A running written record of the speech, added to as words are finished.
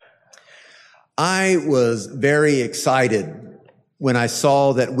I was very excited when I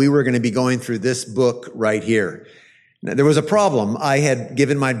saw that we were going to be going through this book right here. Now, there was a problem. I had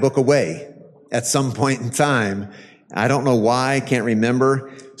given my book away at some point in time. I don't know why, can't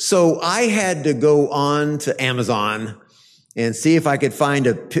remember. So I had to go on to Amazon and see if I could find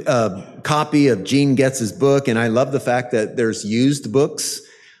a copy of Gene Getz's book. And I love the fact that there's used books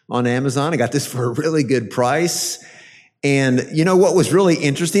on Amazon. I got this for a really good price. And you know what was really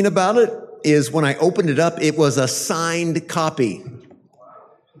interesting about it is when I opened it up, it was a signed copy.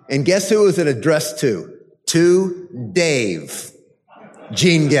 And guess who it was addressed to? To Dave,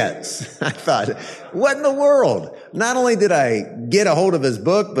 Gene Getz. I thought, what in the world? Not only did I get a hold of his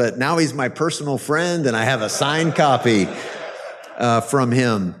book, but now he's my personal friend and I have a signed copy from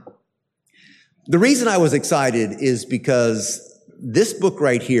him. The reason I was excited is because this book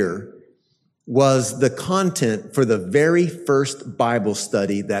right here was the content for the very first Bible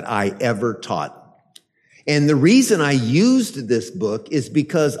study that I ever taught. And the reason I used this book is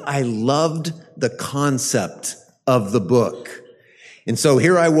because I loved the concept of the book. And so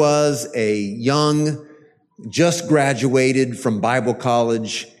here I was, a young, just graduated from Bible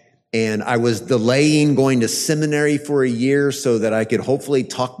college, and I was delaying going to seminary for a year so that I could hopefully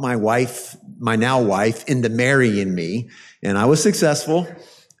talk my wife, my now wife, into marrying me. And I was successful.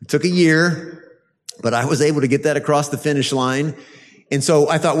 It took a year, but I was able to get that across the finish line. And so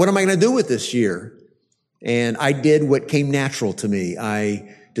I thought, what am I going to do with this year? And I did what came natural to me.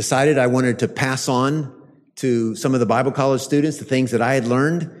 I decided I wanted to pass on to some of the Bible college students the things that I had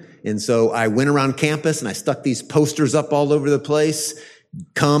learned. And so I went around campus and I stuck these posters up all over the place.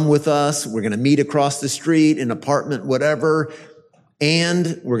 Come with us. We're going to meet across the street, an apartment, whatever.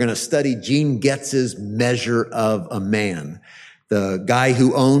 And we're going to study Gene Getz's Measure of a Man. The guy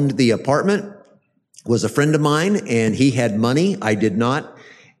who owned the apartment was a friend of mine, and he had money. I did not.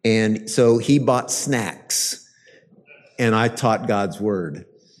 And so he bought snacks, and I taught God's word.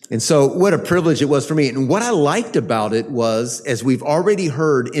 And so what a privilege it was for me. And what I liked about it was, as we've already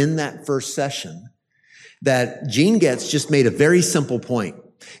heard in that first session, that Gene Getz just made a very simple point.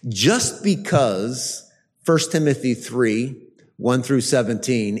 Just because 1 Timothy 3, 1 through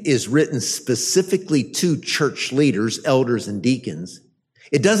 17 is written specifically to church leaders, elders, and deacons,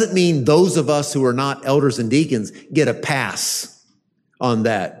 it doesn't mean those of us who are not elders and deacons get a pass on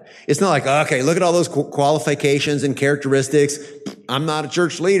that. It's not like, okay, look at all those qualifications and characteristics. I'm not a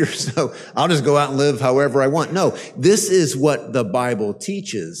church leader, so I'll just go out and live however I want. No, this is what the Bible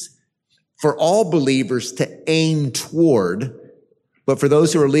teaches for all believers to aim toward. But for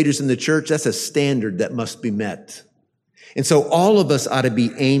those who are leaders in the church, that's a standard that must be met. And so all of us ought to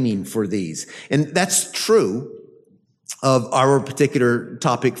be aiming for these. And that's true of our particular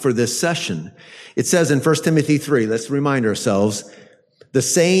topic for this session. It says in 1 Timothy 3, let's remind ourselves, the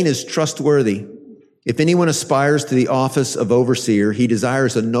saying is trustworthy. If anyone aspires to the office of overseer, he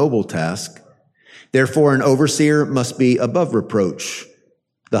desires a noble task. Therefore, an overseer must be above reproach,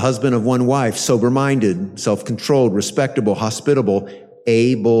 the husband of one wife, sober-minded, self-controlled, respectable, hospitable,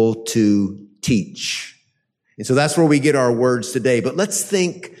 able to teach. And so that's where we get our words today. But let's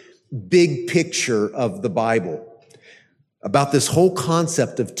think big picture of the Bible about this whole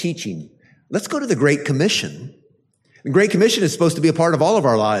concept of teaching. Let's go to the Great Commission. The Great Commission is supposed to be a part of all of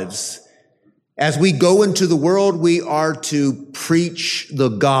our lives. As we go into the world, we are to preach the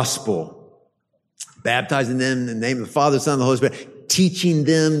gospel, baptizing them in the name of the Father, Son, and the Holy Spirit, teaching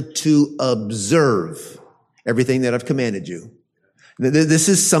them to observe everything that I've commanded you. This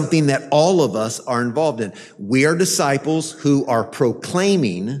is something that all of us are involved in. We are disciples who are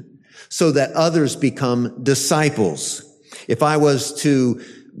proclaiming so that others become disciples. If I was to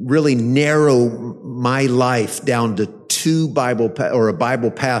really narrow my life down to a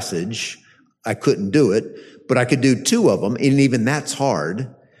Bible passage, I couldn't do it, but I could do two of them, and even that's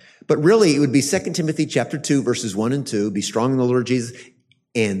hard. But really, it would be 2 Timothy chapter 2, verses 1 and 2, be strong in the Lord Jesus,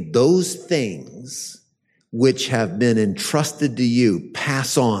 and those things which have been entrusted to you,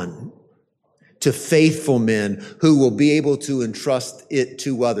 pass on to faithful men who will be able to entrust it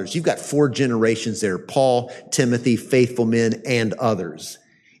to others. You've got 4 generations there, Paul, Timothy, faithful men, and others.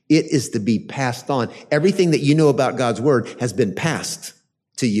 It is to be passed on. Everything that you know about God's word has been passed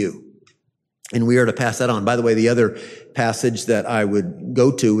to you. And we are to pass that on. By the way, the other passage that I would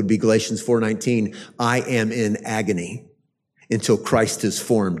go to would be Galatians 4:19. I am in agony until Christ is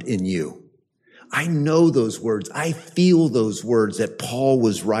formed in you. I know those words. I feel those words that Paul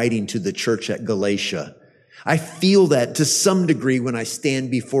was writing to the church at Galatia. I feel that to some degree when I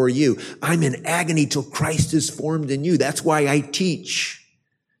stand before you. I'm in agony till Christ is formed in you. That's why I teach.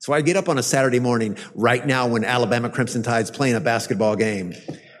 That's why I get up on a Saturday morning right now when Alabama Crimson Tide's playing a basketball game.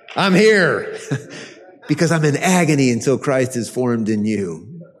 I'm here because I'm in agony until Christ is formed in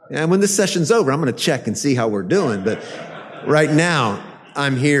you. And when this session's over, I'm going to check and see how we're doing. But right now,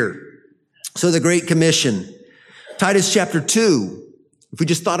 I'm here. So the Great Commission, Titus chapter 2, if we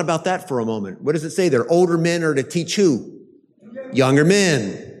just thought about that for a moment, what does it say there? Older men are to teach who? Younger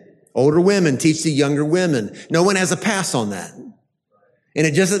men. Older women teach the younger women. No one has a pass on that. And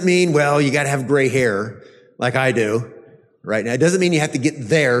it doesn't mean, well, you got to have gray hair like I do right now. It doesn't mean you have to get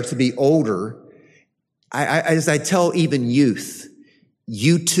there to be older. As I tell even youth,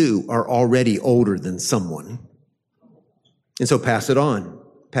 you too are already older than someone. And so pass it on.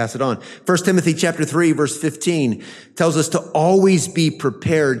 Pass it on. 1 Timothy chapter 3, verse 15 tells us to always be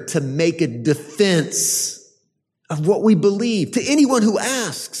prepared to make a defense of what we believe to anyone who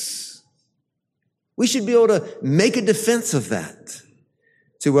asks. We should be able to make a defense of that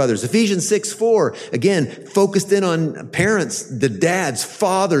to others. Ephesians 6:4, again, focused in on parents, the dads,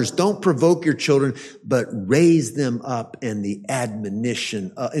 fathers, don't provoke your children, but raise them up in the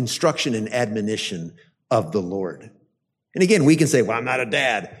instruction and admonition of the Lord. And again, we can say, well, I'm not a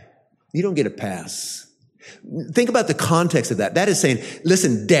dad. You don't get a pass. Think about the context of that. That is saying,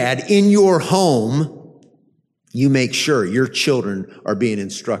 listen, dad, in your home, you make sure your children are being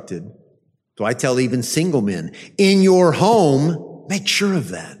instructed. So I tell even single men, in your home, make sure of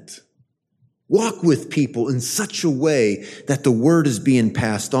that. Walk with people in such a way that the word is being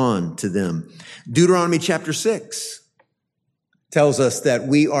passed on to them. Deuteronomy chapter 6 tells us that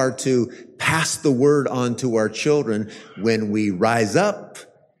we are to pass the word on to our children when we rise up,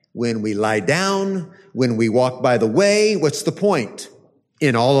 when we lie down, when we walk by the way. What's the point?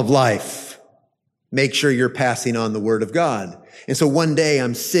 In all of life, make sure you're passing on the word of God. And so one day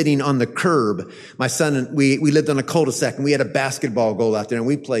I'm sitting on the curb. My son and we lived on a cul-de-sac and we had a basketball goal out there and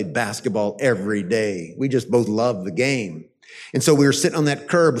we played basketball every day. We just both loved the game. And so we were sitting on that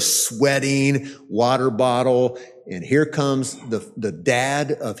curb sweating, water bottle. And here comes the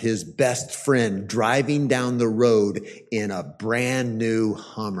dad of his best friend driving down the road in a brand new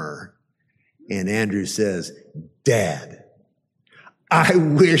Hummer. And Andrew says, Dad, I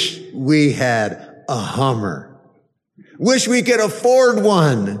wish we had a Hummer. Wish we could afford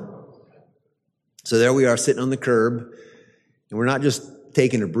one. So there we are sitting on the curb, and we're not just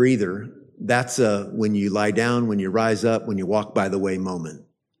taking a breather. That's when you lie down, when you rise up, when you walk by the way moment.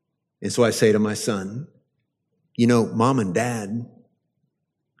 And so I say to my son, you know, mom and dad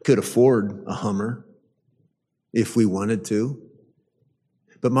could afford a Hummer if we wanted to.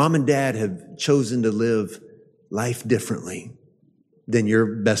 But mom and dad have chosen to live life differently than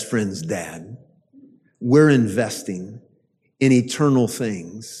your best friend's dad. We're investing in eternal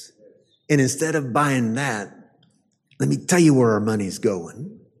things. And instead of buying that, let me tell you where our money's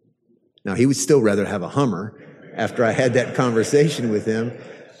going. Now, he would still rather have a Hummer after I had that conversation with him.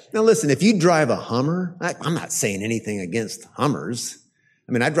 Now, listen, if you drive a Hummer, I'm not saying anything against Hummers.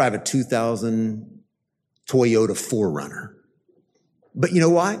 I mean, I drive a 2000 Toyota 4Runner. But you know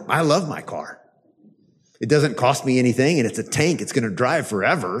why? I love my car. It doesn't cost me anything, and it's a tank. It's going to drive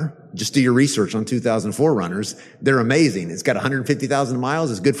forever. Just do your research on 2004 Runners. They're amazing. It's got 150,000 miles.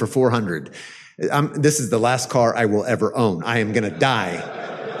 It's good for 400. This is the last car I will ever own. I am going to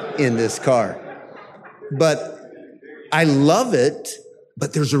die in this car. But I love it,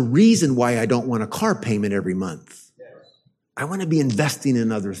 but there's a reason why I don't want a car payment every month. I want to be investing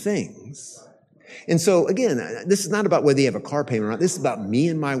in other things. And so, again, this is not about whether you have a car payment or not. This is about me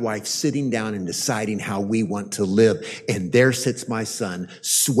and my wife sitting down and deciding how we want to live. And there sits my son,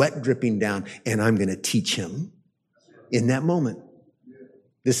 sweat dripping down, and I'm going to teach him in that moment.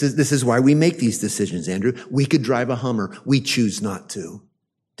 This is why we make these decisions, Andrew. We could drive a Hummer. We choose not to.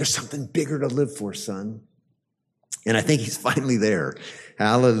 There's something bigger to live for, son. And I think he's finally there.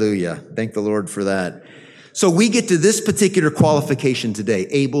 Hallelujah. Thank the Lord for that. So we get to this particular qualification today,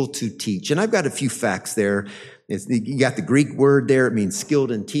 able to teach. And I've got a few facts there. You got the Greek word there. It means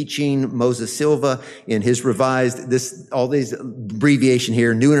skilled in teaching. Moses Silva in his revised, all these abbreviation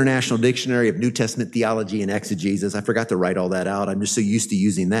here, New International Dictionary of New Testament Theology and Exegesis. I forgot to write all that out. I'm just so used to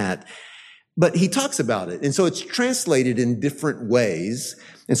using that. But he talks about it. And so it's translated in different ways.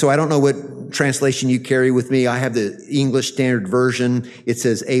 And so I don't know what translation you carry with me. I have the English Standard Version. It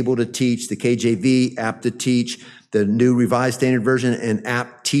says able to teach. The KJV, apt to teach. The New Revised Standard Version, an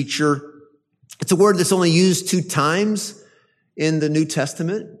apt teacher. It's a word that's only used 2 times in the New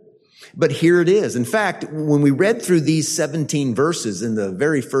Testament. But here it is. In fact, when we read through these 17 verses in the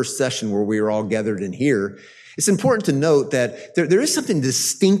very first session where we were all gathered in here, it's important to note that there is something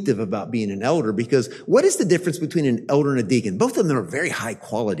distinctive about being an elder, because what is the difference between an elder and a deacon? Both of them are very high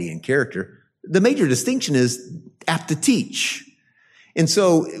quality in character. The major distinction is apt to teach. And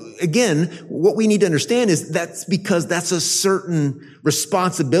so, again, what we need to understand is that's because that's a certain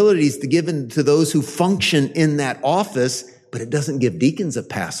responsibilities to given to those who function in that office, but it doesn't give deacons a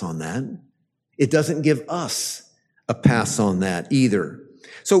pass on that. It doesn't give us a pass on that either.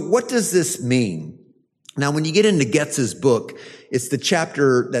 So what does this mean? Now, when you get into Getz's book, it's the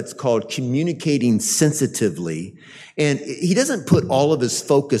chapter that's called Communicating Sensitively. And he doesn't put all of his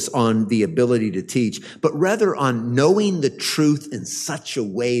focus on the ability to teach, but rather on knowing the truth in such a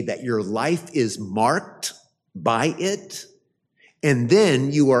way that your life is marked by it. And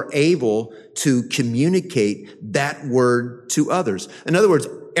then you are able to communicate that word to others. In other words,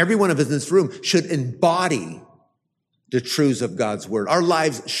 every one of us in this room should embody the truths of God's word. Our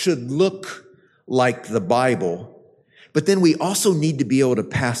lives should look like the Bible, but then we also need to be able to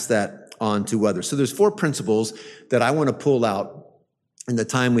pass that on to others. So there's 4 principles that I want to pull out in the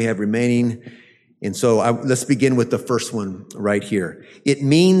time we have remaining. And so let's begin with the first one right here. It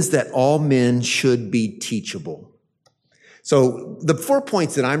means that all men should be teachable. So the 4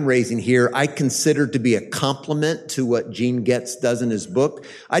 points that I'm raising here, I consider to be a complement to what Gene Getz does in his book.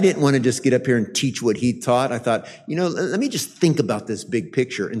 I didn't want to just get up here and teach what he taught. I thought, let me just think about this big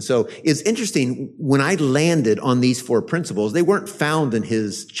picture. And so it's interesting, when I landed on these 4 principles, they weren't found in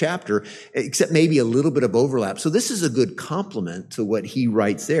his chapter, except maybe a little bit of overlap. So this is a good complement to what he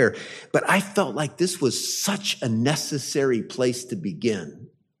writes there. But I felt like this was such a necessary place to begin.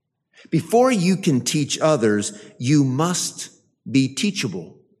 Before you can teach others, you must be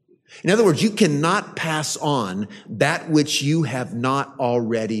teachable. In other words, you cannot pass on that which you have not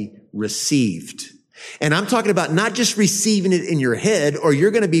already received. And I'm talking about not just receiving it in your head, or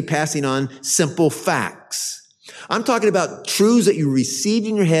you're going to be passing on simple facts. I'm talking about truths that you received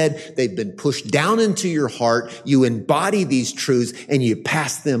in your head. They've been pushed down into your heart. You embody these truths and you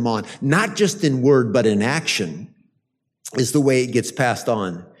pass them on, not just in word, but in action is the way it gets passed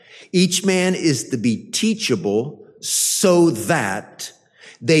on. Each man is to be teachable so that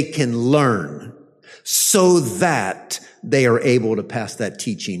they can learn, so that they are able to pass that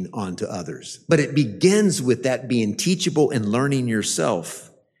teaching on to others. But it begins with that being teachable and learning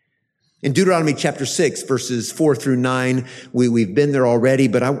yourself. In Deuteronomy chapter 6, verses 4 through 9, we've been there already,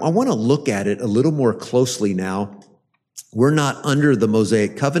 but I want to look at it a little more closely now. We're not under the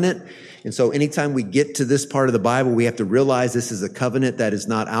Mosaic covenant. And so anytime we get to this part of the Bible, we have to realize this is a covenant that is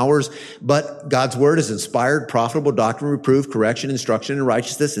not ours, but God's word is inspired, profitable, doctrine, reproof, correction, instruction, and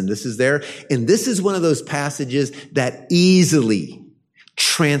righteousness. And this is there. And this is one of those passages that easily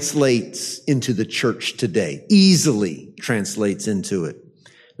translates into the church today, easily translates into it.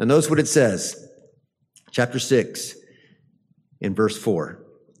 Now notice what it says. Chapter 6 in verse 4.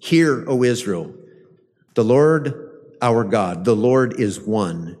 Hear, O Israel, the Lord our God, the Lord is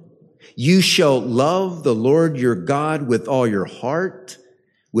one. You shall love the Lord your God with all your heart,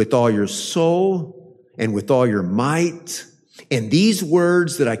 with all your soul, and with all your might. And these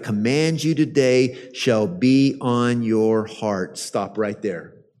words that I command you today shall be on your heart. Stop right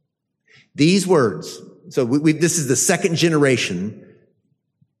there. These words. So this is the second generation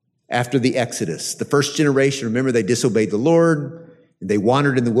after the Exodus. The first generation, remember, they disobeyed the Lord. They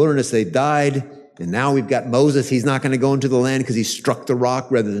wandered in the wilderness. They died. And now we've got Moses. He's not going to go into the land because he struck the rock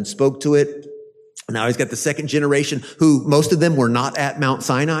rather than spoke to it. Now he's got the second generation who most of them were not at Mount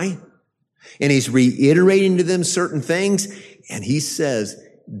Sinai. And he's reiterating to them certain things. And he says,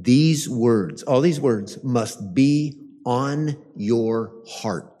 these words, all these words must be on your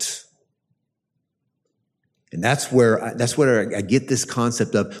heart. And that's where I get this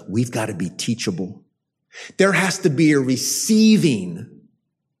concept of we've got to be teachable. There has to be a receiving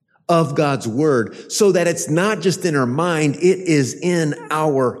of God's word so that it's not just in our mind, it is in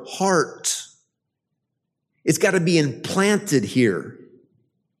our heart. It's got to be implanted here.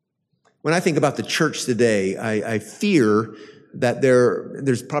 When I think about the church today, I fear that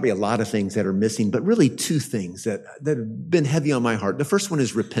there's probably a lot of things that are missing, but really 2 things that have been heavy on my heart. The first one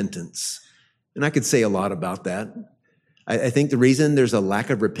is repentance. And I could say a lot about that. I think the reason there's a lack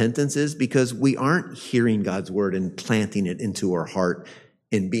of repentance is because we aren't hearing God's word and planting it into our heart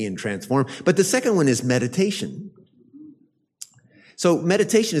and being transformed. But the second one is meditation. So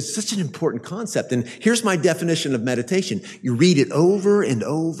meditation is such an important concept. And here's my definition of meditation. You read it over and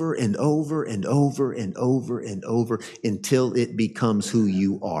over and over and over and over and over until it becomes who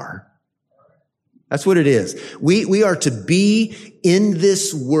you are. That's what it is. We are to be in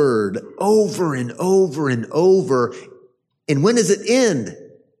this word over and over and over. And when does it end?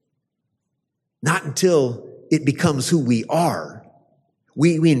 Not until it becomes who we are.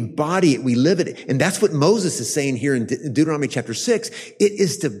 We embody it. We live it. And that's what Moses is saying here in Deuteronomy chapter 6. It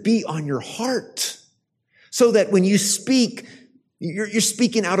is to be on your heart so that when you speak, You're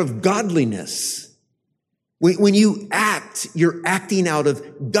speaking out of godliness. When you act, you're acting out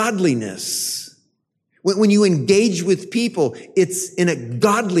of godliness. When you engage with people, it's in a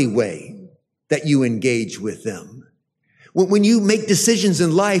godly way that you engage with them. When you make decisions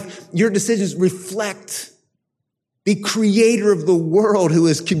in life, your decisions reflect the creator of the world who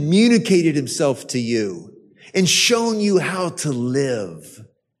has communicated himself to you and shown you how to live.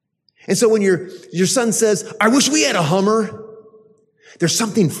 And so when your son says, I wish we had a Hummer, there's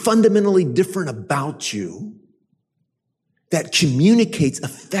something fundamentally different about you that communicates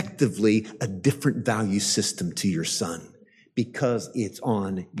effectively a different value system to your son because it's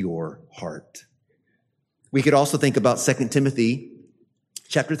on your heart. We could also think about 2 Timothy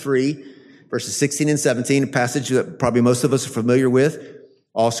chapter 3, verses 16 and 17, a passage that probably most of us are familiar with.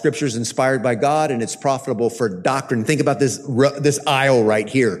 All scripture is inspired by God and it's profitable for doctrine. Think about this aisle right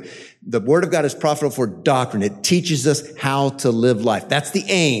here. The word of God is profitable for doctrine. It teaches us how to live life. That's the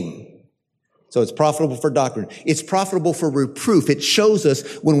aim. So it's profitable for doctrine. It's profitable for reproof. It shows us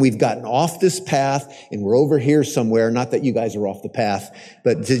when we've gotten off this path and we're over here somewhere. Not that you guys are off the path,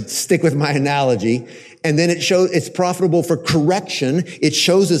 but to stick with my analogy. And then it's profitable for correction. It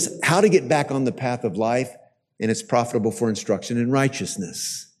shows us how to get back on the path of life. And it's profitable for instruction in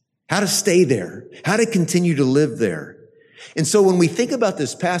righteousness. How to stay there. How to continue to live there. And so when we think about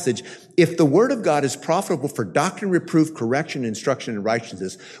this passage, if the word of God is profitable for doctrine, reproof, correction, instruction, and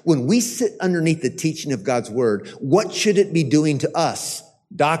righteousness, when we sit underneath the teaching of God's word, what should it be doing to us?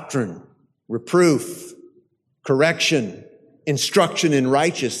 Doctrine, reproof, correction, instruction in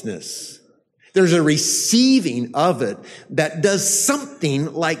righteousness. There's a receiving of it that does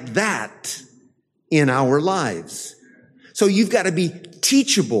something like that in our lives. So you've got to be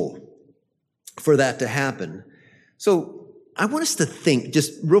teachable for that to happen. So I want us to think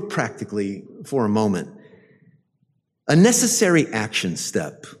just real practically for a moment. A necessary action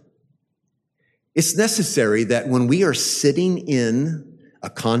step. It's necessary that when we are sitting in a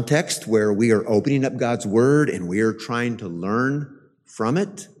context where we are opening up God's word and we are trying to learn from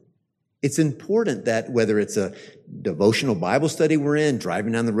it, it's important that whether it's a devotional Bible study we're in,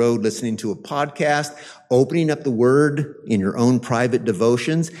 driving down the road, listening to a podcast, opening up the word in your own private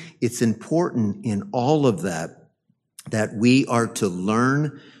devotions, it's important in all of that we are to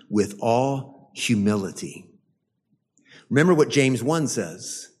learn with all humility. Remember what James 1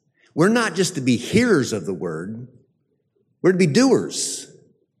 says. We're not just to be hearers of the word, we're to be doers.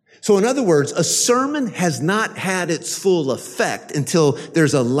 So in other words, a sermon has not had its full effect until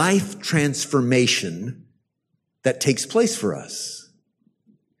there's a life transformation that takes place for us.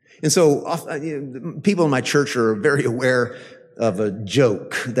 And so people in my church are very aware of a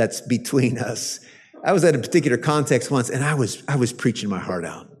joke that's between us. I was at a particular context once and I was preaching my heart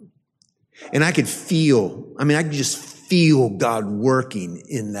out. And I could just feel God working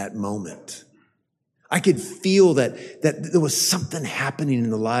in that moment. I could feel that there was something happening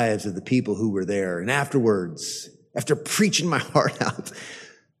in the lives of the people who were there. And afterwards, after preaching my heart out,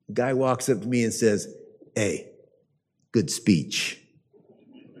 a guy walks up to me and says, "Hey, good speech."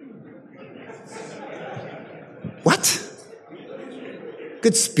 What?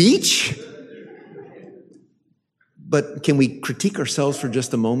 Good speech? But can we critique ourselves for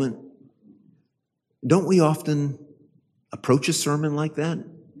just a moment? Don't we often approach a sermon like that?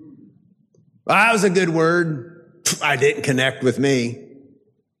 That was a good word. I didn't connect with me.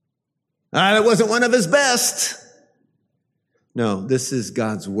 That wasn't one of his best. No, this is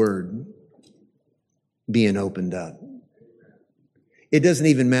God's word being opened up. It doesn't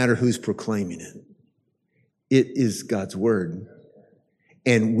even matter who's proclaiming it. It is God's word.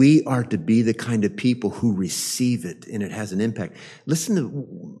 And we are to be the kind of people who receive it and it has an impact. Listen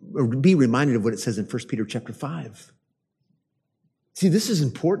to, or be reminded of what it says in 1 Peter chapter 5. See, this is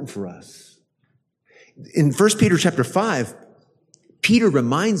important for us. In 1 Peter chapter 5, Peter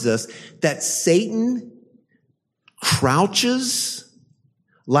reminds us that Satan crouches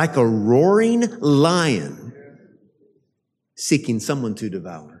like a roaring lion seeking someone to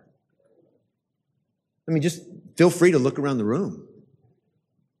devour. I mean, just feel free to look around the room.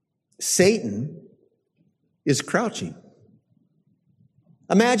 Satan is crouching.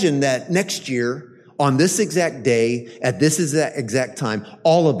 Imagine that next year, on this exact day, at this exact time,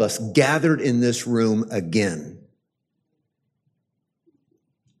 all of us gathered in this room again.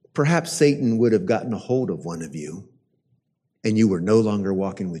 Perhaps Satan would have gotten a hold of one of you and you were no longer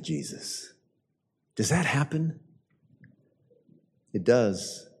walking with Jesus. Does that happen? It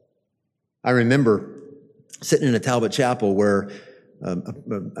does. I remember sitting in a Talbot chapel where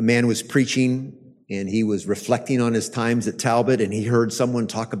a man was preaching and he was reflecting on his times at Talbot, and he heard someone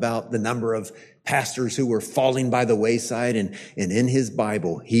talk about the number of pastors who were falling by the wayside, and in his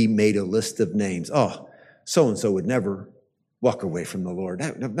Bible, he made a list of names. Oh, so-and-so would never walk away from the Lord.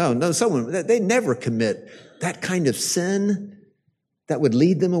 They never commit that kind of sin that would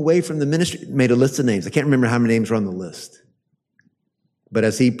lead them away from the ministry. Made a list of names. I can't remember how many names were on the list. But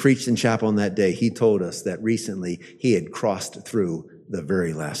as he preached in chapel on that day, he told us that recently he had crossed through the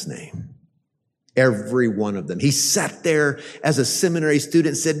very last name. Every one of them. He sat there as a seminary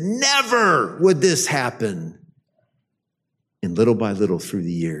student and said, never would this happen. And little by little through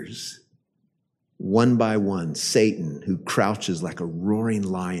the years, one by one, Satan, who crouches like a roaring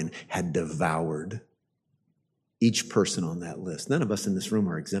lion, had devoured each person on that list. None of us in this room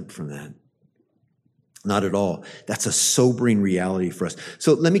are exempt from that. Not at all. That's a sobering reality for us.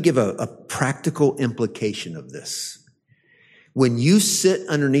 So let me give a practical implication of this. When you sit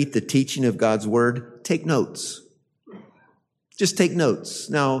underneath the teaching of God's word, take notes. Just take notes.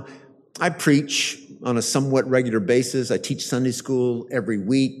 Now, I preach on a somewhat regular basis. I teach Sunday school every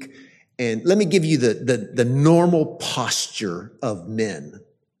week. And let me give you the normal posture of men.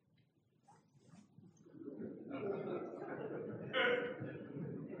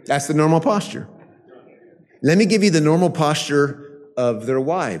 That's the normal posture. Let me give you the normal posture of their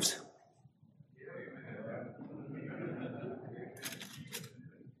wives.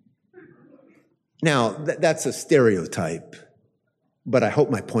 Now, that's a stereotype, but I hope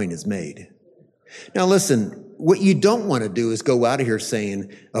my point is made. Now, listen, what you don't want to do is go out of here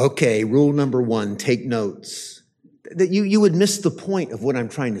saying, okay, rule number 1, take notes. That you would miss the point of what I'm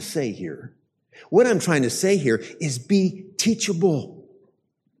trying to say here. What I'm trying to say here is be teachable.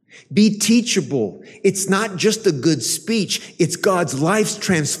 Be teachable. It's not just a good speech. It's God's life's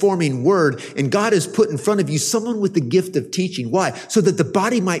transforming word. And God has put in front of you someone with the gift of teaching. Why? So that the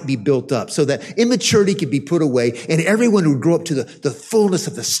body might be built up, so that immaturity can be put away, and everyone would grow up to the fullness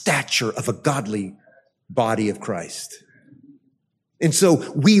of the stature of a godly body of Christ. And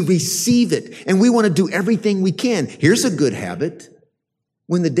so we receive it, and we want to do everything we can. Here's a good habit.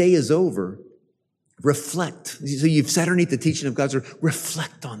 When the day is over, reflect. So you've sat underneath the teaching of God's word.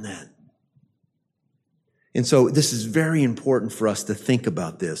 Reflect on that. And so this is very important for us to think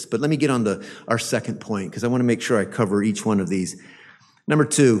about this. But let me get on to our second point, because I want to make sure I cover each one of these. Number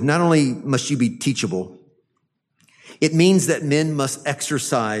 2, not only must you be teachable, it means that men must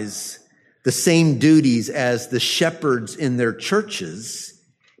exercise the same duties as the shepherds in their churches,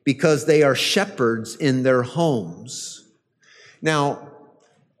 because they are shepherds in their homes. Now,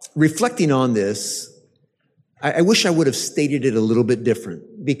 reflecting on this, I wish I would have stated it a little bit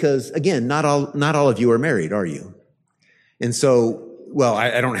different, because again, not all of you are married, are you? And so, well,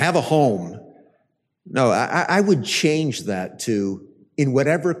 I don't have a home. No, I would change that to, in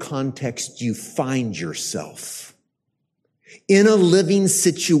whatever context you find yourself, in a living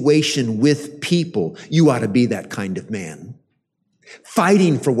situation with people, you ought to be that kind of man,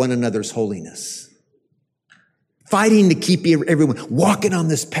 fighting for one another's holiness, fighting to keep everyone walking on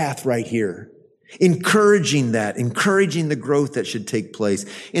this path right here. Encouraging the growth that should take place.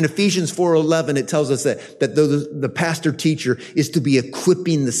 In Ephesians 4:11, it tells us that the pastor teacher is to be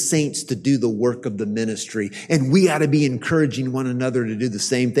equipping the saints to do the work of the ministry. And we ought to be encouraging one another to do the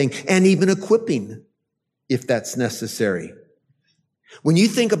same thing, and even equipping if that's necessary. When you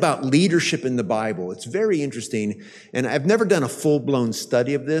think about leadership in the Bible, it's very interesting. And I've never done a full-blown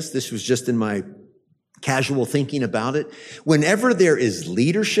study of this. This was just in my casual thinking about it. Whenever there is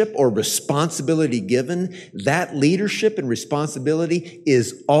leadership or responsibility given, that leadership and responsibility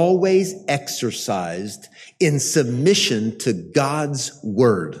is always exercised in submission to God's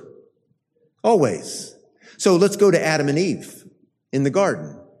word. Always. So let's go to Adam and Eve in the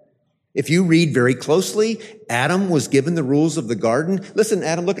garden. If you read very closely, Adam was given the rules of the garden. Listen,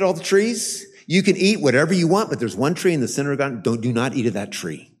 Adam, look at all the trees. You can eat whatever you want, but there's one tree in the center of the garden. Do not eat of that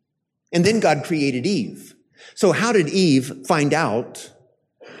tree. And then God created Eve. So how did Eve find out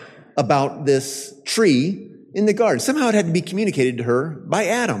about this tree in the garden? Somehow it had to be communicated to her by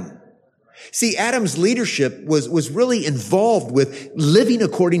Adam. See, Adam's leadership was really involved with living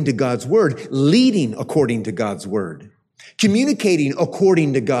according to God's word, leading according to God's word, communicating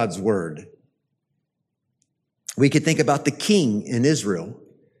according to God's word. We could think about the king in Israel.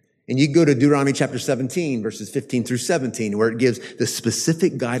 And you go to Deuteronomy chapter 17, verses 15 through 17, where it gives the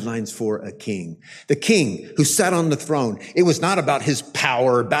specific guidelines for a king. The king who sat on the throne, it was not about his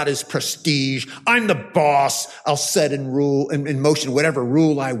power, about his prestige. I'm the boss. I'll set in motion whatever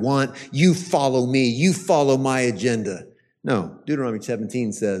rule I want. You follow me. You follow my agenda. No, Deuteronomy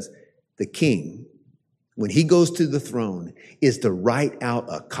 17 says the king, when he goes to the throne, is to write out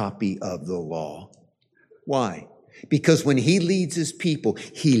a copy of the law. Why? Because when he leads his people,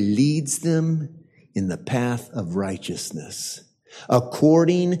 he leads them in the path of righteousness,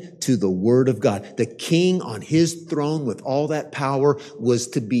 according to the word of God. The king on his throne with all that power was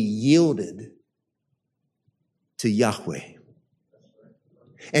to be yielded to Yahweh.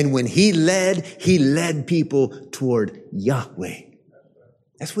 And when he led people toward Yahweh.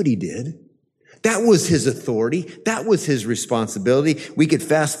 That's what he did. That was his authority. That was his responsibility. We could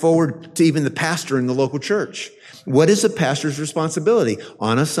fast forward to even the pastor in the local church. What is a pastor's responsibility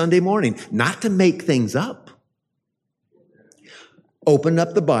on a Sunday morning? Not to make things up. Open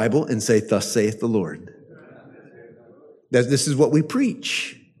up the Bible and say, "Thus saith the Lord." This is what we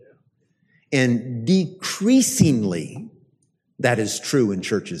preach. And decreasingly, that is true in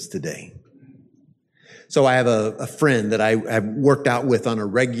churches today. So I have a friend that I have worked out with on a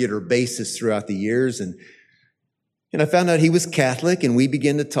regular basis throughout the years. And I found out he was Catholic, and we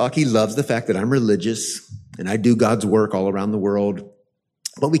began to talk. He loves the fact that I'm religious and I do God's work all around the world.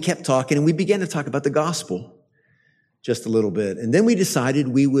 But we kept talking, and we began to talk about the gospel just a little bit. And then we decided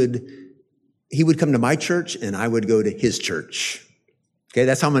he would come to my church and I would go to his church. Okay,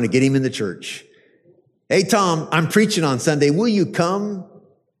 that's how I'm going to get him in the church. "Hey, Tom, I'm preaching on Sunday. Will you come?"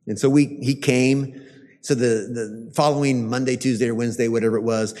 And so he came. So the following Monday, Tuesday, or Wednesday, whatever it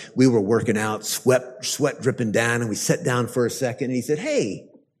was, we were working out, sweat dripping down, and we sat down for a second, and he said, "Hey,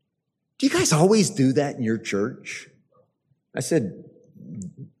 do you guys always do that in your church?" I said,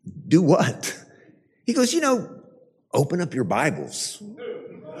 "Do what?" He goes, "Open up your Bibles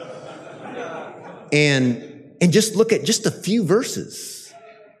and just look at just a few verses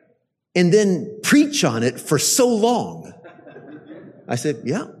and then preach on it for so long." I said,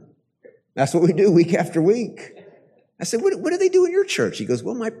 "Yeah. That's what we do week after week." I said, what do they do in your church? He goes,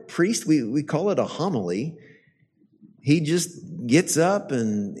 "Well, my priest, we call it a homily. He just gets up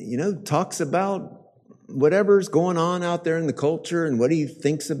and, talks about whatever's going on out there in the culture and what he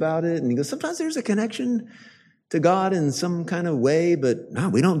thinks about it." And he goes, "Sometimes there's a connection to God in some kind of way, but no,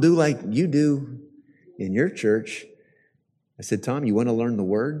 we don't do like you do in your church." I said, "Tom, you want to learn the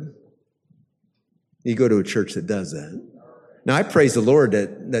word? You go to a church that does that." Now, I praise the Lord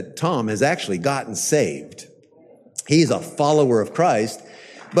that Tom has actually gotten saved. He's a follower of Christ,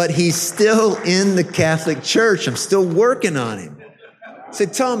 but he's still in the Catholic Church. I'm still working on him. I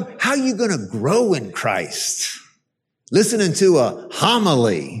said, "Tom, how are you going to grow in Christ? Listening to a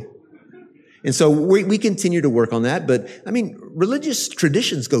homily." And so we continue to work on that. But, religious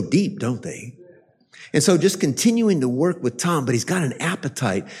traditions go deep, don't they? And so just continuing to work with Tom, but he's got an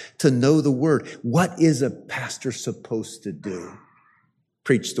appetite to know the word. What is a pastor supposed to do?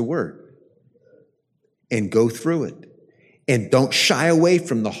 Preach the word and go through it. And don't shy away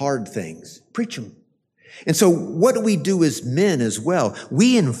from the hard things. Preach them. And so what do we do as men as well?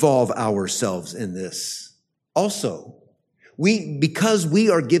 We involve ourselves in this also. Because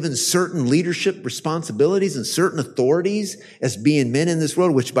we are given certain leadership responsibilities and certain authorities as being men in this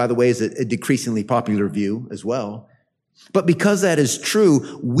world, which, by the way, is a decreasingly popular view as well. But because that is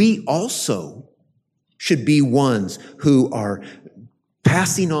true, we also should be ones who are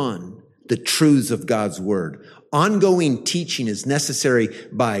passing on the truths of God's word. Ongoing teaching is necessary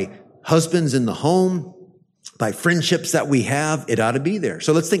by husbands in the home, by friendships that we have. It ought to be there.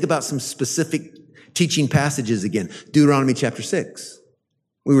 So let's think about some specific teaching passages again. Deuteronomy chapter 6.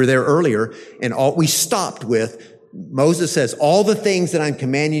 We were there earlier, and we stopped with, Moses says, "All the things that I'm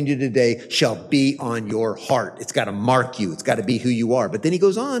commanding you today shall be on your heart." It's got to mark you. It's got to be who you are. But then he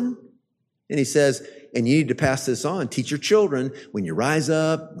goes on, and he says, and you need to pass this on. Teach your children when you rise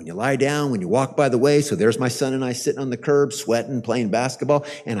up, when you lie down, when you walk by the way. So there's my son and I sitting on the curb, sweating, playing basketball,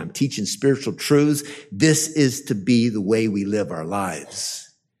 and I'm teaching spiritual truths. This is to be the way we live our lives.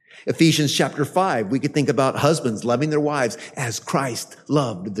 Ephesians chapter 5, we could think about husbands loving their wives as Christ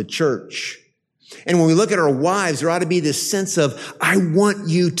loved the church. And when we look at our wives, there ought to be this sense of, I want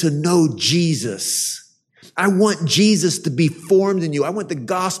you to know Jesus. I want Jesus to be formed in you. I want the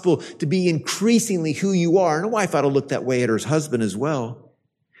gospel to be increasingly who you are. And a wife ought to look that way at her husband as well.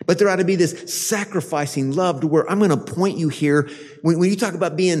 But there ought to be this sacrificing love to where I'm going to point you here. When you talk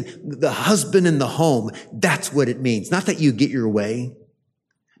about being the husband in the home, that's what it means. Not that you get your way.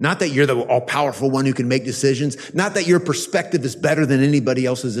 Not that you're the all-powerful one who can make decisions. Not that your perspective is better than anybody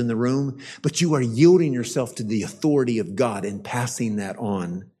else's in the room. But you are yielding yourself to the authority of God and passing that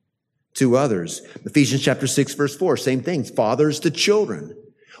on to others. Ephesians chapter 6, verse 4, same thing. Fathers to children.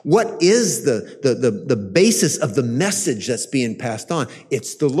 What is the basis of the message that's being passed on?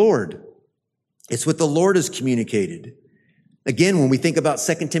 It's the Lord. It's what the Lord has communicated. Again, when we think about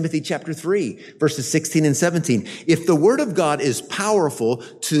 2 Timothy chapter 3, verses 16 and 17, if the word of God is powerful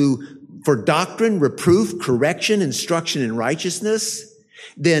to for doctrine, reproof, correction, instruction in righteousness,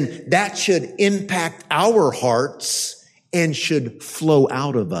 then that should impact our hearts and should flow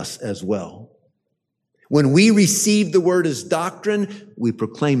out of us as well. When we receive the word as doctrine, we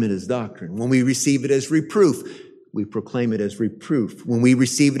proclaim it as doctrine. When we receive it as reproof, we proclaim it as reproof. When we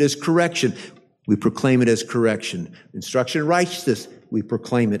receive it as correction, we proclaim it as correction. Instruction in righteousness, we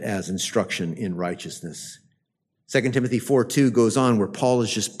proclaim it as instruction in righteousness. 2 Timothy 4:2 goes on where Paul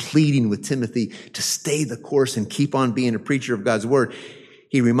is just pleading with Timothy to stay the course and keep on being a preacher of God's word.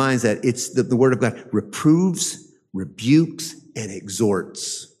 He reminds that it's the word of God reproves, rebukes, and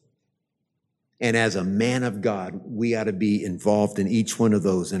exhorts. And as a man of God, we ought to be involved in each one of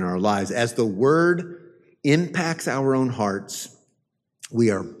those in our lives. As the word impacts our own hearts, we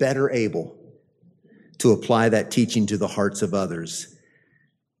are better able to apply that teaching to the hearts of others.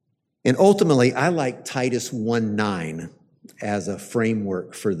 And ultimately, I like Titus 1:9 as a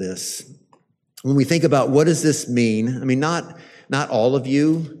framework for this. When we think about what does this mean, I mean, not all of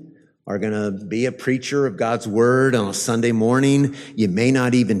you are going to be a preacher of God's word on a Sunday morning. You may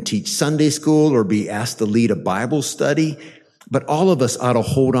not even teach Sunday school or be asked to lead a Bible study, but all of us ought to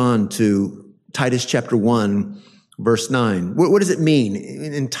hold on to Titus chapter 1, verse 9. What does it mean?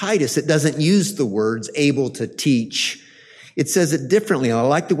 In Titus, it doesn't use the words able to teach. It says it differently. I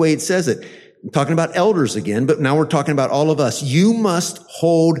like the way it says it. I'm talking about elders again, but now we're talking about all of us. You must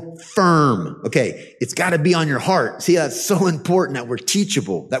hold firm. Okay, it's got to be on your heart. See, that's so important that we're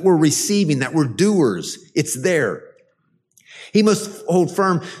teachable, that we're receiving, that we're doers. It's there. He must hold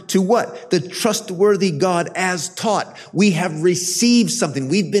firm to what? The trustworthy God as taught. We have received something.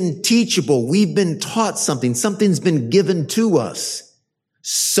 We've been teachable. We've been taught something. Something's been given to us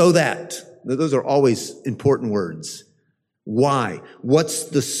so that. Those are always important words. Why? What's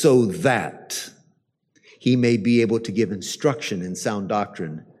the so that? He may be able to give instruction in sound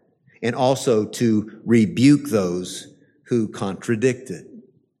doctrine and also to rebuke those who contradict it.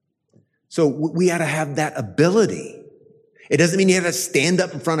 So we ought to have that ability. It doesn't mean you have to stand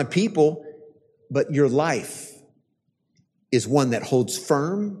up in front of people, but your life is one that holds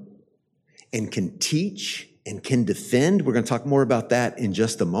firm and can teach and can defend. We're going to talk more about that in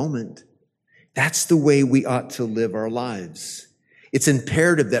just a moment. That's the way we ought to live our lives. It's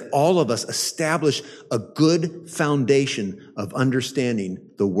imperative that all of us establish a good foundation of understanding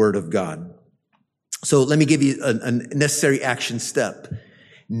the Word of God. So let me give you a necessary action step.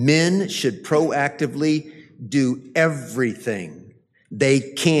 Men should proactively do everything they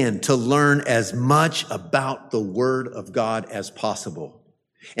can to learn as much about the Word of God as possible.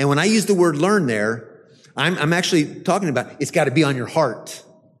 And when I use the word learn there, I'm actually talking about it's got to be on your heart.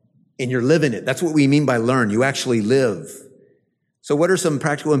 And you're living it. That's what we mean by learn. You actually live. So what are some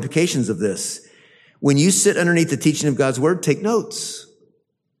practical implications of this? When you sit underneath the teaching of God's word, take notes.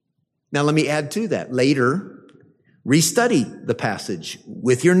 Now let me add to that. Later, restudy the passage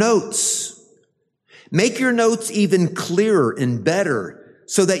with your notes. Make your notes even clearer and better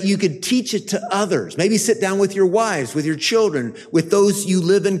so that you could teach it to others. Maybe sit down with your wives, with your children, with those you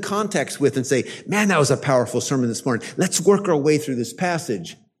live in context with and say, man, that was a powerful sermon this morning. Let's work our way through this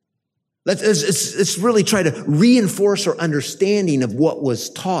passage. Let's really try to reinforce our understanding of what was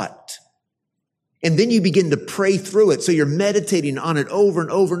taught. And then you begin to pray through it. So you're meditating on it over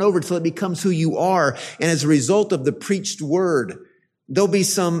and over and over until it becomes who you are. And as a result of the preached word, there'll be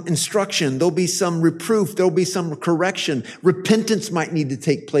some instruction. There'll be some reproof. There'll be some correction. Repentance might need to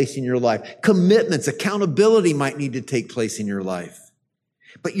take place in your life. Commitments, accountability might need to take place in your life.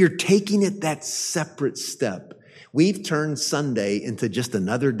 But you're taking it that separate step. We've turned Sunday into just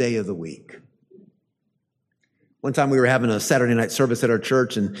another day of the week. One time we were having a Saturday night service at our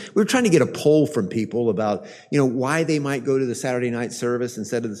church, and we were trying to get a poll from people about, why they might go to the Saturday night service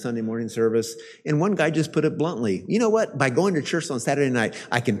instead of the Sunday morning service. And one guy just put it bluntly, you know what? By going to church on Saturday night,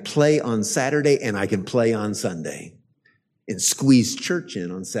 I can play on Saturday and I can play on Sunday and squeeze church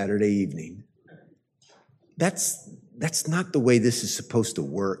in on Saturday evening. That's not the way this is supposed to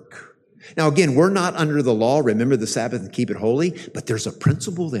work. Now, again, we're not under the law. Remember the Sabbath and keep it holy. But there's a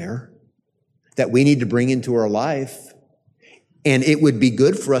principle there that we need to bring into our life. And it would be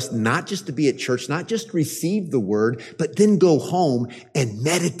good for us not just to be at church, not just receive the word, but then go home and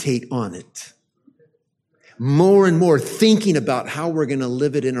meditate on it. More and more thinking about how we're going to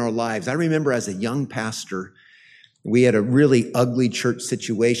live it in our lives. I remember as a young pastor, we had a really ugly church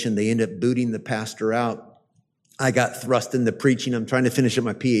situation. They ended up booting the pastor out. I got thrust into preaching. I'm trying to finish up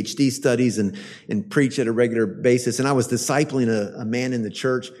my PhD studies and preach at a regular basis. And I was discipling a man in the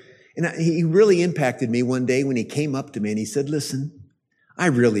church. And he really impacted me one day when he came up to me and he said, listen, I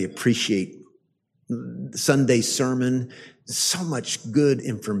really appreciate Sunday's sermon. So much good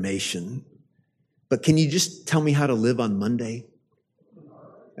information. But can you just tell me how to live on Monday?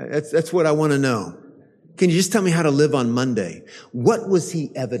 That's what I want to know. Can you just tell me how to live on Monday? What was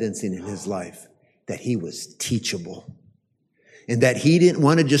he evidencing in his life? That he was teachable. And that he didn't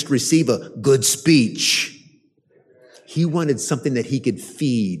want to just receive a good speech. He wanted something that he could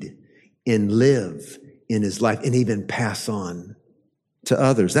feed and live in his life and even pass on to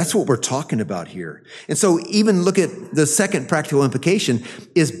others. That's what we're talking about here. And so even look at the second practical implication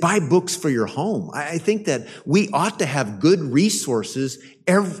is buy books for your home. I think that we ought to have good resources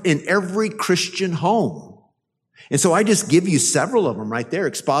in every Christian home. And so I just give you several of them right there.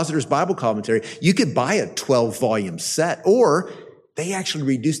 Expositor's Bible Commentary. You could buy a 12-volume set, or they actually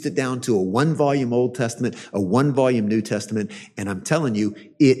reduced it down to a 1-volume Old Testament, a 1-volume New Testament. And I'm telling you,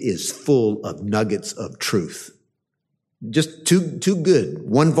 it is full of nuggets of truth. Just too good.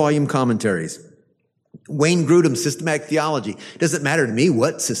 1-volume commentaries. Wayne Grudem's Systematic Theology. Doesn't matter to me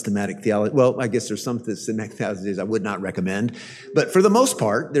what systematic theology. Well, I guess there's some systematic theologies I would not recommend. But for the most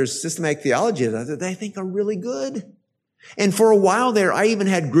part, there's systematic theologies that I think are really good. And for a while there, I even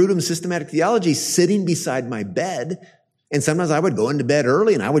had Grudem's Systematic Theology sitting beside my bed. And sometimes I would go into bed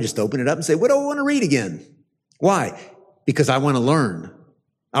early and I would just open it up and say, what do I want to read again? Why? Because I want to learn.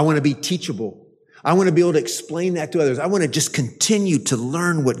 I want to be teachable. I want to be able to explain that to others. I want to just continue to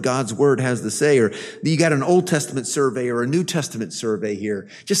learn what God's word has to say. Or you got an Old Testament survey or a New Testament survey here.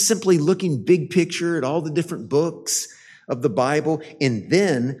 Just simply looking big picture at all the different books of the Bible. And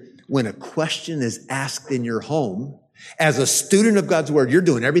then when a question is asked in your home, as a student of God's word, you're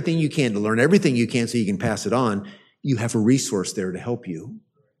doing everything you can to learn everything you can so you can pass it on. You have a resource there to help you.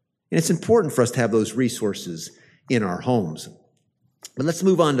 And it's important for us to have those resources in our homes. But let's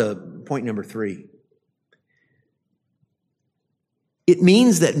move on to point number 3. It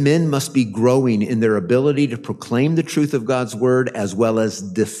means that men must be growing in their ability to proclaim the truth of God's word as well as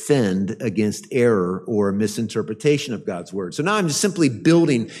defend against error or misinterpretation of God's word. So now I'm just simply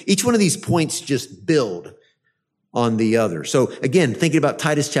building, each one of these points just build on the other. So again, thinking about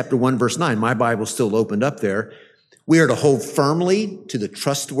Titus chapter 1, verse 9, my Bible's still opened up there. We are to hold firmly to the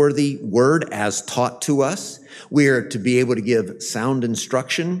trustworthy word as taught to us. We are to be able to give sound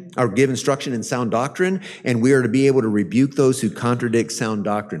instruction or give instruction in sound doctrine. And we are to be able to rebuke those who contradict sound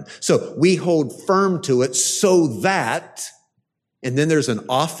doctrine. So we hold firm to it so that, and then there's an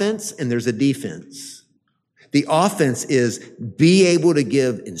offense and there's a defense. The offense is be able to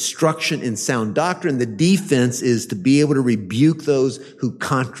give instruction in sound doctrine. The defense is to be able to rebuke those who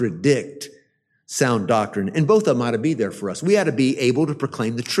contradict sound doctrine. And both of them ought to be there for us. We ought to be able to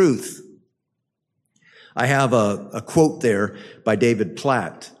proclaim the truth. I have a quote there by David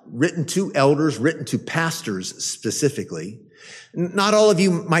Platt, written to elders, written to pastors specifically. Not all of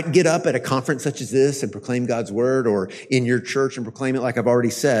you might get up at a conference such as this and proclaim God's word, or in your church and proclaim it like I've already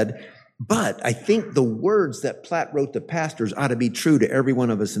said. But I think the words that Platt wrote to pastors ought to be true to every one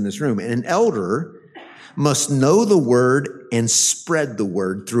of us in this room. And an elder must know the word and spread the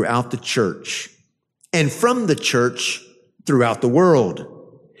word throughout the church, and from the church throughout the world.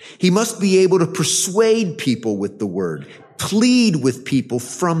 He must be able to persuade people with the word, plead with people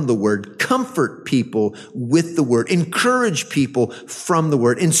from the word, comfort people with the word, encourage people from the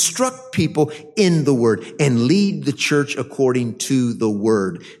word, instruct people in the word, and lead the church according to the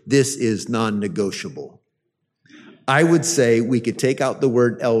word. This is non-negotiable. I would say we could take out the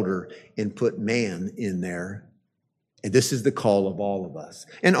word elder and put man in there. And this is the call of all of us.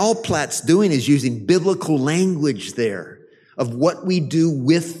 And all Platt's doing is using biblical language there of what we do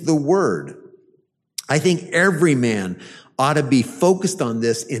with the word. I think every man ought to be focused on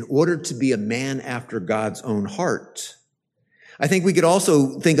this in order to be a man after God's own heart. I think we could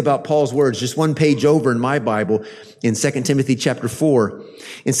also think about Paul's words just one page over in my Bible in 2 Timothy chapter 4.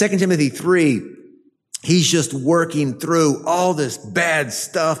 In 2 Timothy 3, he's just working through all this bad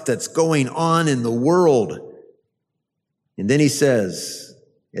stuff that's going on in the world. And then he says,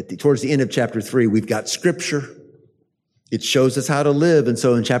 towards the end of chapter 3, we've got scripture. It shows us how to live. And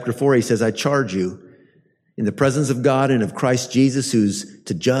so in chapter 4, he says, I charge you in the presence of God and of Christ Jesus, who's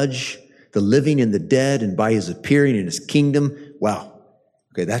to judge the living and the dead, and by his appearing in his kingdom. Wow.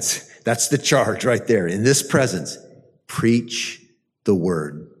 Okay, that's the charge right there. In this presence, preach the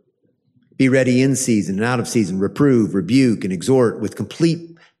word. Be ready in season and out of season. Reprove, rebuke, and exhort with complete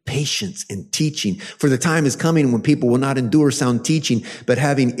patience and teaching. For the time is coming when people will not endure sound teaching, but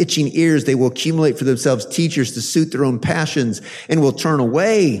having itching ears, they will accumulate for themselves teachers to suit their own passions, and will turn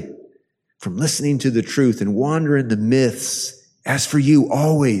away from listening to the truth and wander into myths. As for you,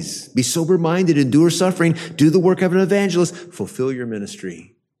 always be sober-minded, endure suffering, do the work of an evangelist, fulfill your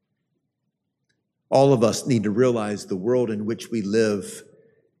ministry. All of us need to realize the world in which we live,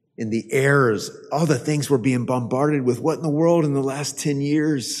 in the errors, all the things we're being bombarded with. What in the world in the last 10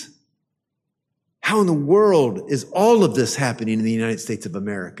 years? How in the world is all of this happening in the United States of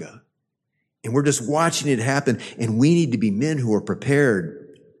America? And we're just watching it happen. And we need to be men who are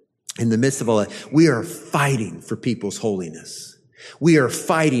prepared in the midst of all that. We are fighting for people's holiness. We are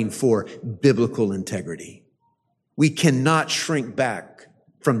fighting for biblical integrity. We cannot shrink back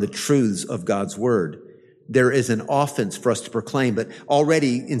from the truths of God's word. There is an offense for us to proclaim, but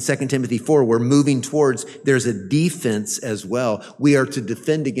already in 2 Timothy 4, we're moving towards, there's a defense as well. We are to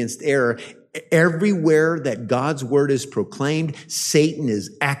defend against error. Everywhere that God's word is proclaimed, Satan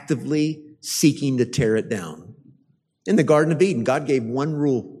is actively seeking to tear it down. In the Garden of Eden, God gave one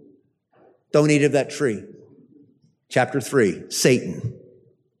rule. Don't eat of that tree. Chapter 3, Satan,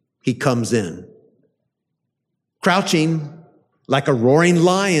 he comes in. Crouching like a roaring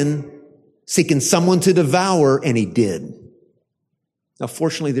lion, seeking someone to devour, and he did. Now,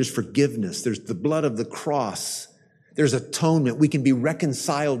 fortunately, there's forgiveness. There's the blood of the cross. There's atonement. We can be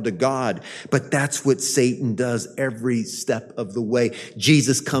reconciled to God, but that's what Satan does every step of the way.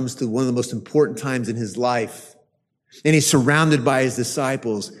 Jesus comes to one of the most important times in his life, and he's surrounded by his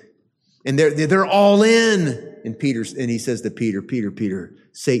disciples, and they're all in. And he says to Peter, Peter,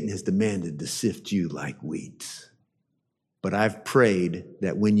 Satan has demanded to sift you like wheat. But I've prayed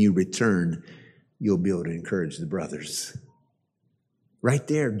that when you return, you'll be able to encourage the brothers. Right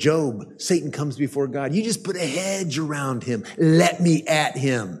there, Job, Satan comes before God. You just put a hedge around him. Let me at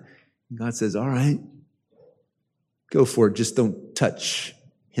him. God says, all right, go for it. Just don't touch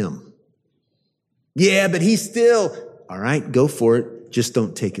him. Yeah, but he's still, all right, go for it. Just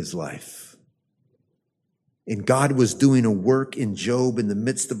don't take his life. And God was doing a work in Job in the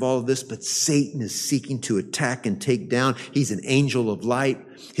midst of all of this, but Satan is seeking to attack and take down. He's an angel of light.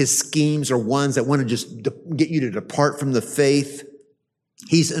 His schemes are ones that want to just get you to depart from the faith.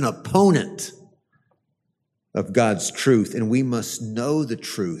 He's an opponent of God's truth, and we must know the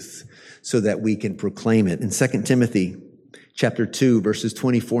truth so that we can proclaim it. In 2 Timothy chapter 2, verses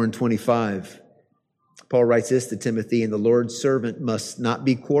 24 and 25, Paul writes this to Timothy, and the Lord's servant must not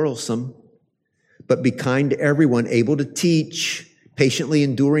be quarrelsome, but be kind to everyone, able to teach, patiently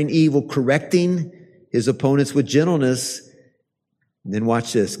enduring evil, correcting his opponents with gentleness. And then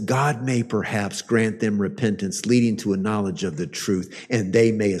watch this. God may perhaps grant them repentance, leading to a knowledge of the truth, and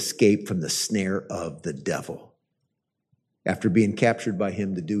they may escape from the snare of the devil after being captured by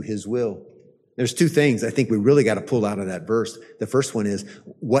him to do his will. There's two things I think we really got to pull out of that verse. The first one is,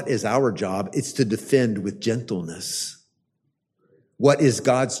 what is our job? It's to defend with gentleness. What is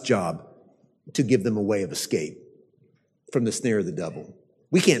God's job? To give them a way of escape from the snare of the devil.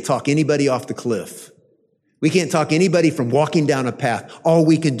 We can't talk anybody off the cliff. We can't talk anybody from walking down a path. All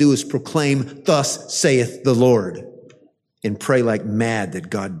we can do is proclaim, thus saith the Lord, and pray like mad that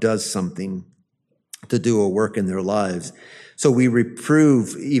God does something to do a work in their lives. So we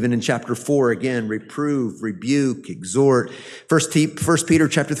reprove, even in chapter 4 again, reprove, rebuke, exhort. First Peter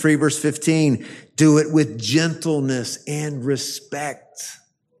chapter 3, verse 15, do it with gentleness and respect.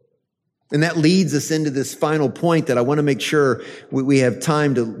 And that leads us into this final point that I want to make sure we have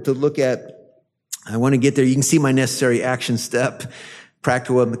time to look at. I want to get there. You can see my necessary action step,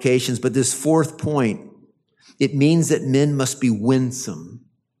 practical implications. But this fourth point, it means that men must be winsome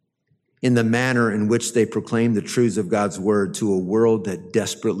in the manner in which they proclaim the truths of God's word to a world that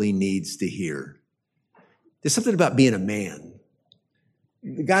desperately needs to hear. There's something about being a man.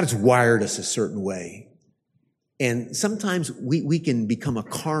 God has wired us a certain way. And sometimes we can become a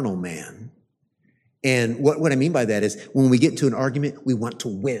carnal man. And what I mean by that is when we get into an argument, we want to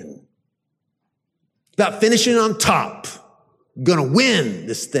win. About finishing on top. Gonna win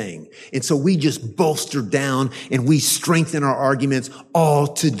this thing. And so we just bolster down and we strengthen our arguments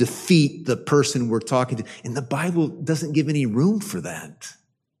all to defeat the person we're talking to. And the Bible doesn't give any room for that.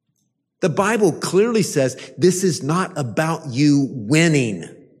 The Bible clearly says this is not about you winning.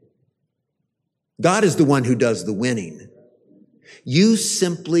 God is the one who does the winning. You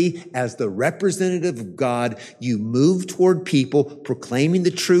simply, as the representative of God, you move toward people proclaiming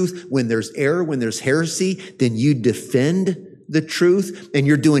the truth. When there's error, when there's heresy, then you defend the truth, and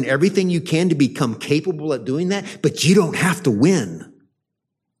you're doing everything you can to become capable at doing that, but you don't have to win.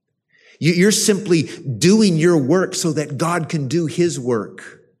 You're simply doing your work so that God can do his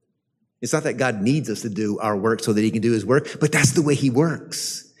work. It's not that God needs us to do our work so that he can do his work, but that's the way he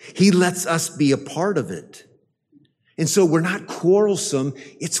works. He lets us be a part of it. And so we're not quarrelsome.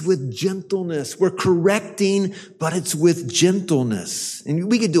 It's with gentleness. We're correcting, but it's with gentleness.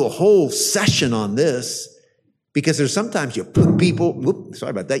 And we could do a whole session on this. Because there's sometimes you put people,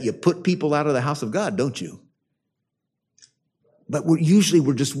 you put people out of the house of God, don't you? But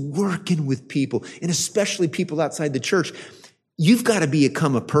we're just working with people, and especially people outside the church. You've got to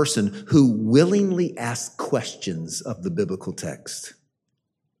become a person who willingly asks questions of the biblical text.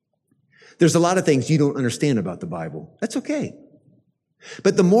 There's a lot of things you don't understand about the Bible. That's okay.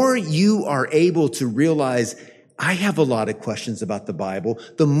 But the more you are able to realize, I have a lot of questions about the Bible,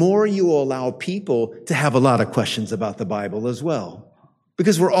 the more you will allow people to have a lot of questions about the Bible as well.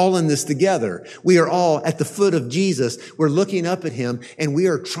 Because we're all in this together. We are all at the foot of Jesus. We're looking up at him, and we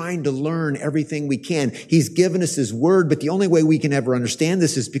are trying to learn everything we can. He's given us his word, but the only way we can ever understand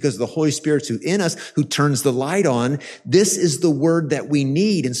this is because of the Holy Spirit who's in us, who turns the light on. This is the word that we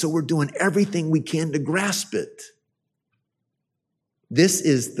need, and so we're doing everything we can to grasp it. This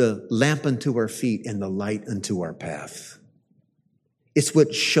is the lamp unto our feet and the light unto our path. It's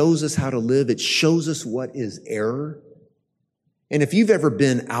what shows us how to live. It shows us what is error. And if you've ever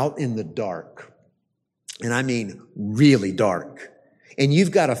been out in the dark, and I mean really dark, and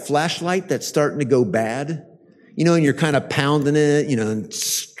you've got a flashlight that's starting to go bad, and you're kind of pounding it, and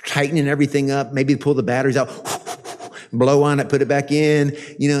tightening everything up, maybe pull the batteries out, blow on it, put it back in,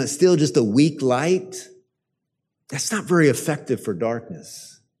 it's still just a weak light. That's not very effective for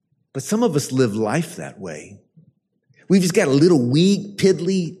darkness. But some of us live life that way. We've just got a little weak,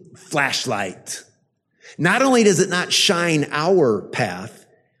 piddly flashlight. Not only does it not shine our path,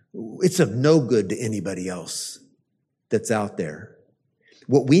 it's of no good to anybody else that's out there.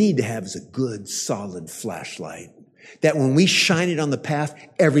 What we need to have is a good, solid flashlight that when we shine it on the path,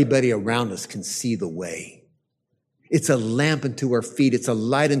 everybody around us can see the way. It's a lamp unto our feet. It's a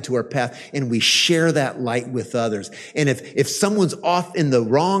light unto our path. And we share that light with others. And if someone's off in the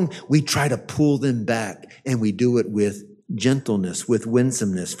wrong, we try to pull them back. And we do it with gentleness, with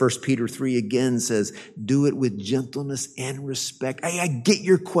winsomeness. 1 Peter 3 again says, do it with gentleness and respect. I get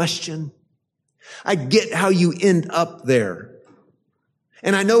your question. I get how you end up there.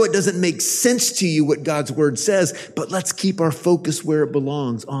 And I know it doesn't make sense to you what God's word says, but let's keep our focus where it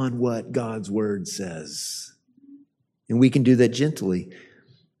belongs, on what God's word says. And we can do that gently.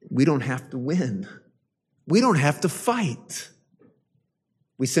 We don't have to win. We don't have to fight.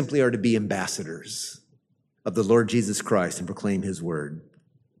 We simply are to be ambassadors of the Lord Jesus Christ and proclaim his word.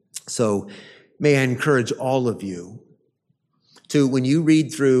 So may I encourage all of you to, when you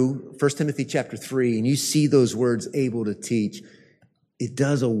read through 1 Timothy chapter 3 and you see those words, able to teach, it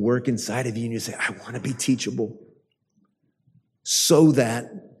does a work inside of you and you say, I want to be teachable so that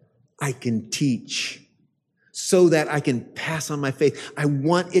I can teach, so that I can pass on my faith. I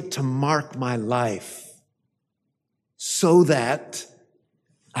want it to mark my life so that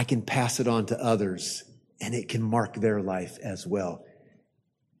I can pass it on to others and it can mark their life as well.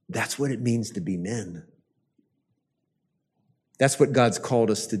 That's what it means to be men. That's what God's called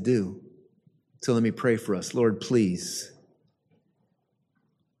us to do. So let me pray for us. Lord, please,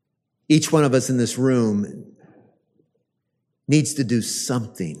 each one of us in this room needs to do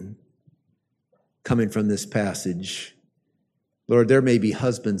something coming from this passage. Lord, there may be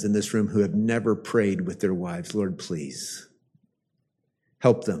husbands in this room who have never prayed with their wives. Lord, please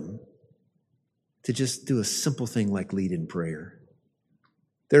help them to just do a simple thing like lead in prayer.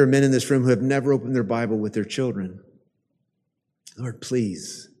 There are men in this room who have never opened their Bible with their children. Lord,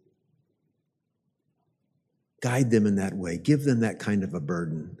 please guide them in that way. Give them that kind of a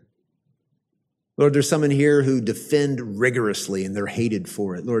burden. Lord, there's some in here who defend rigorously and they're hated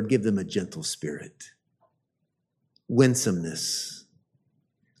for it. Lord, give them a gentle spirit, winsomeness.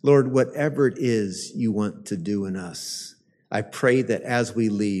 Lord, whatever it is you want to do in us, I pray that as we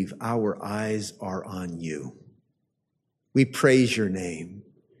leave, our eyes are on you. We praise your name.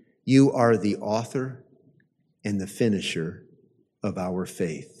 You are the author and the finisher of our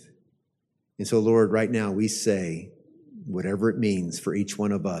faith. And so, Lord, right now we say, whatever it means for each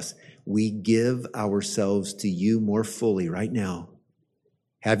one of us, we give ourselves to you more fully right now.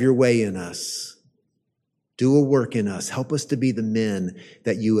 Have your way in us. Do a work in us. Help us to be the men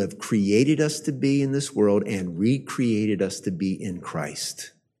that you have created us to be in this world and recreated us to be in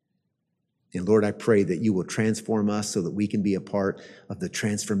Christ. And Lord, I pray that you will transform us so that we can be a part of the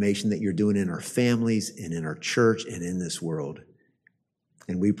transformation that you're doing in our families and in our church and in this world.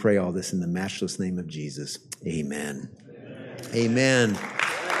 And we pray all this in the matchless name of Jesus. Amen. Amen.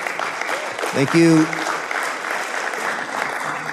 Thank you.